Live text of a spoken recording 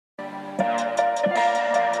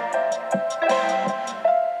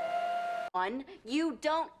One, you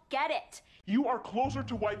don't get it. You are closer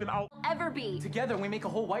to white than I'll Ever be. Together, we make a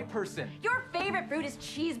whole white person. Your favorite food is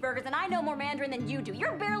cheeseburgers, and I know more Mandarin than you do.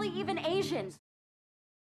 You're barely even Asian.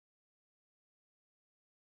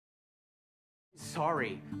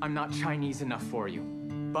 Sorry, I'm not Chinese enough for you.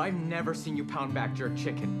 But I've never seen you pound back jerk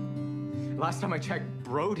chicken. Last time I checked,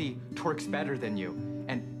 Brody twerks better than you.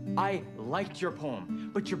 And I liked your poem,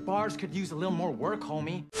 but your bars could use a little more work,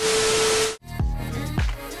 homie.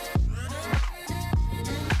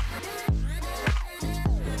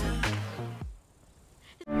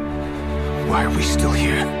 Why are we still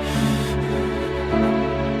here?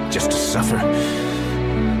 Just to suffer?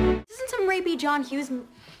 Isn't some rapey John Hughes?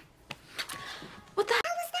 What the hell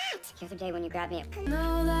was that? The other day when you grabbed me.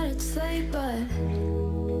 Know that it's late, but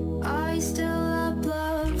I still love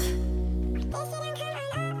love.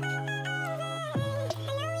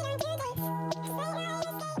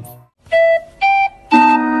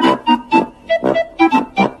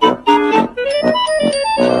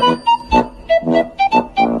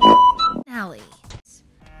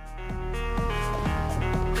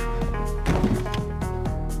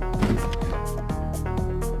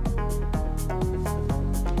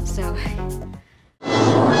 So...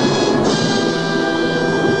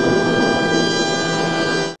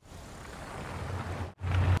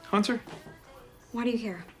 Hunter? Why do you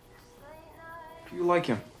care? You like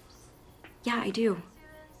him? Yeah, I do.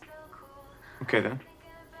 Okay, then.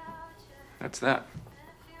 That's that.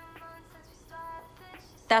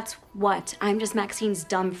 That's what? I'm just Maxine's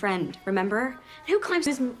dumb friend, remember? Who climbs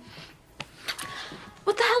his...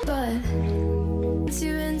 What the hell? But it's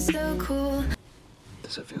you and so cool.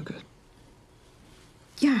 Does it feel good?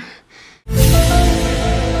 Yeah.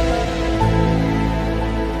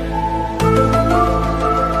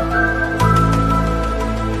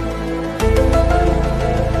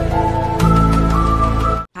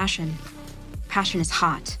 Passion. Passion is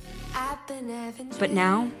hot. But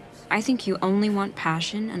now, I think you only want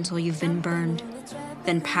passion until you've been burned.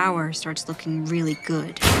 Then power starts looking really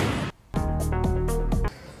good.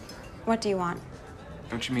 What do you want?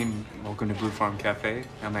 Don't you mean welcome to Blue Farm Cafe?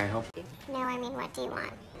 How may I help? No, I mean, what do you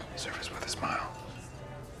want? Service with a smile.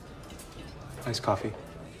 Nice coffee.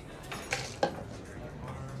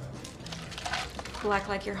 Black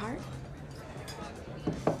like your heart?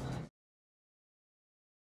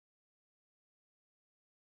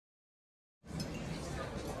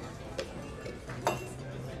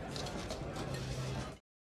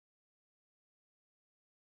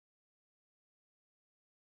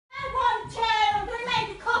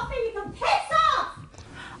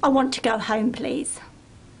 I want to go home, please.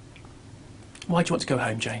 Why do you want to go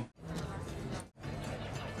home, Jane?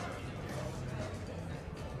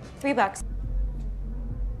 $3.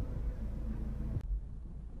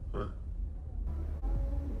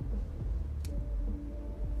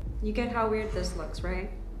 You get how weird this looks, right?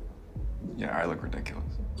 Yeah, I look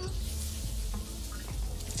ridiculous.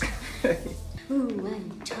 Ooh,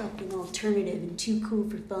 I'm talking alternative and too cool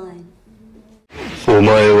for fun.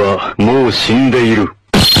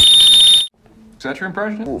 Is that your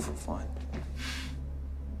impression? Oh, for fun.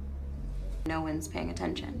 No one's paying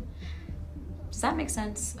attention. Does that make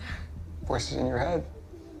sense? Voices in your head.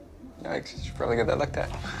 Yikes, you should probably get that looked at.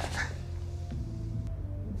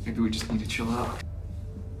 Maybe we just need to chill out.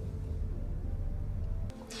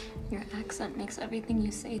 Your accent makes everything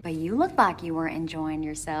you say. But you look like you were enjoying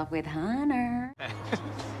yourself with Hunter.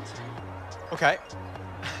 Okay.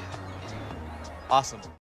 Awesome.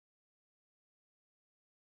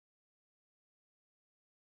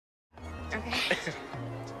 Okay.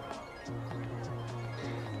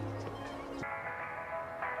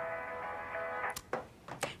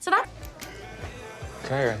 So that.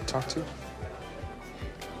 Okay, talk to you.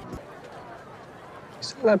 You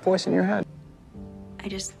saw that voice in your head. I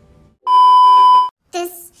just.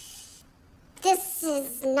 This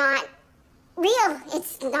is not real.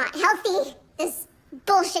 It's not healthy. This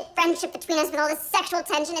bullshit friendship between us with all this sexual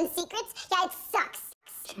tension and secrets. Yeah, it sucks.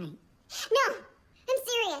 No, I'm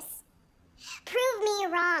serious. Prove me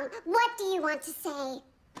wrong. What do you want to say?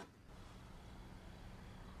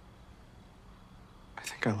 I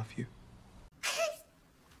think I love you.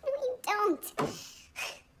 No, you don't.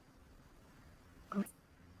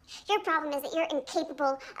 Your problem is that you're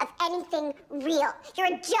incapable of anything real. You're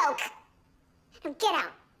a joke. Now get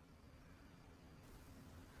out.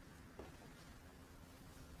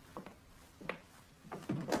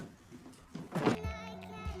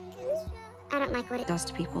 I don't like what it Does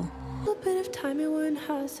to people. A little bit of time, it wouldn't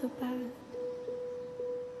hurt so bad.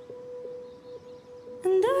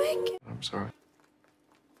 And I can... I'm sorry.